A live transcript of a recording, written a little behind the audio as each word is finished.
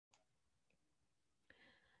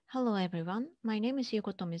Hello everyone, my name is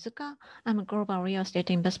Yukoto Mizuka. I'm a global real estate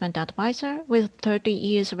investment advisor with 30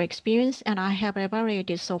 years of experience, and I have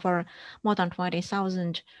evaluated so far more than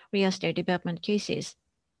 20,000 real estate development cases.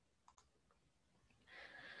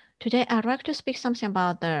 Today I'd like to speak something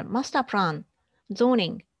about the master plan,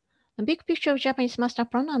 zoning, the big picture of Japanese master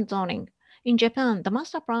plan and zoning. In Japan, the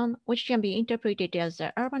master plan, which can be interpreted as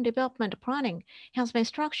the urban development planning, has been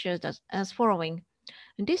structured as following.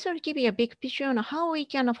 This will give you a big picture on how we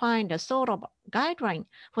can find a sort of guideline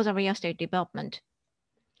for the real estate development.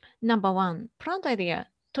 Number one, planned area,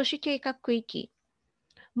 Shigaika Kuiki.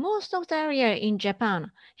 Most of the area in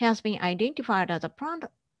Japan has been identified as a planned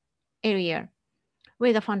area,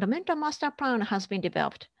 where the fundamental master plan has been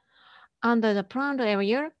developed. Under the planned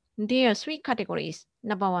area, there are three categories.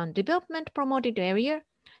 Number one, development promoted area,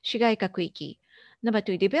 Shigaika Kuiki. Number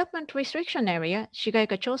two, development restriction area,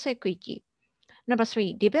 Shigaika chosei Kuiki. Number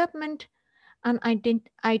three, development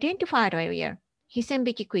unidentified area,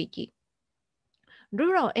 Hisenbiki Kuiki.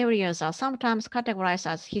 Rural areas are sometimes categorized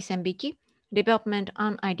as Hisenbiki, development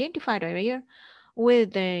unidentified area,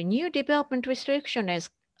 with the new development restriction is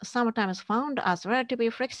sometimes found as relatively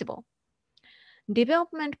flexible.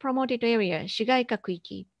 Development promoted area, Shigaika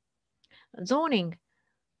Kuiki. Zoning,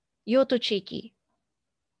 Yoto Chiki.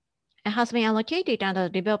 It has been allocated under the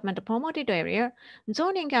development promoted area.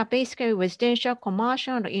 Zoning are basically residential,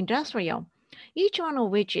 commercial, and industrial, each one of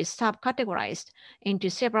which is subcategorized into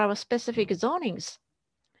several specific zonings.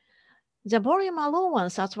 The volume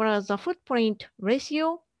allowance as well as the footprint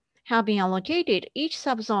ratio have been allocated each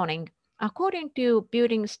subzoning according to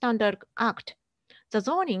Building Standard Act. The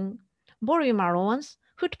zoning, volume allowance,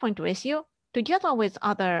 footprint ratio, together with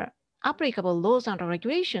other applicable laws and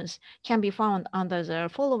regulations can be found under the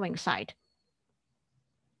following site.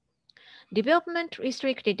 Development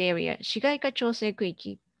restricted area, Shigaika chosei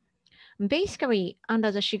Kuiki. Basically,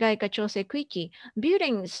 under the Shigaika chosei Kuiki,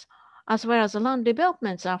 buildings as well as land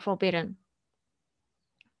developments are forbidden.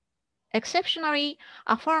 Exceptionally,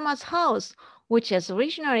 a farmer's house, which has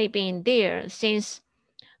originally been there since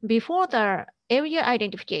before the area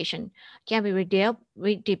identification, can be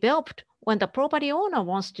redeveloped when the property owner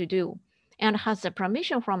wants to do and has the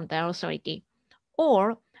permission from the authority,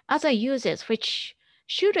 or other uses which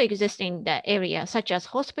should exist in the area, such as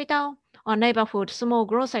hospital or neighborhood small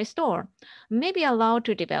grocery store, may be allowed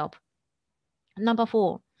to develop. Number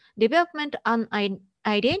four, development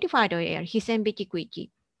unidentified area, Hisenbiki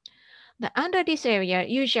Kuiki. Under this area,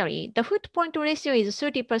 usually the footprint ratio is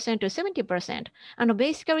 30% to 70%, and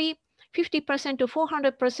basically 50% to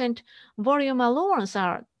 400% volume allowance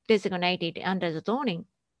are designated under the zoning.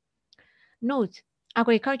 Note,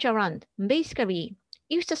 agricultural land. Basically,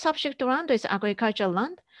 if the subject land is agricultural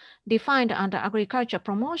land, defined under Agriculture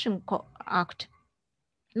Promotion Act,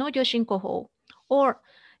 Nojo Shinko-ho, or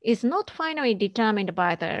is not finally determined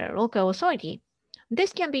by the local authority,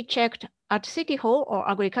 this can be checked at City Hall or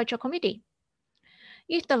Agriculture Committee.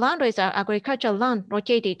 If the land is an agricultural land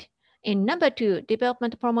located in number 2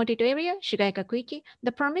 development promoted area, Shigaika Kuiki,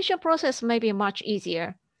 the permission process may be much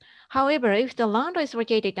easier. However, if the land is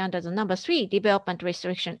located under the number 3 development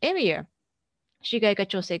restriction area, Shigaika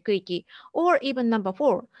chosei Kuiki, or even number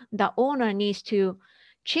 4, the owner needs to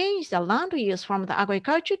change the land use from the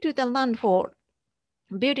agriculture to the land for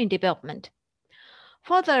building development.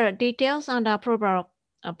 Further details on the approval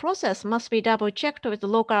process must be double-checked with the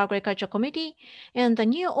local agriculture committee, and the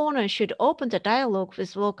new owner should open the dialogue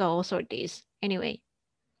with local authorities. Anyway,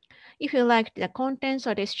 if you liked the contents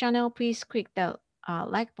of this channel, please click the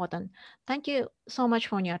like button. Thank you so much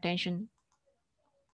for your attention.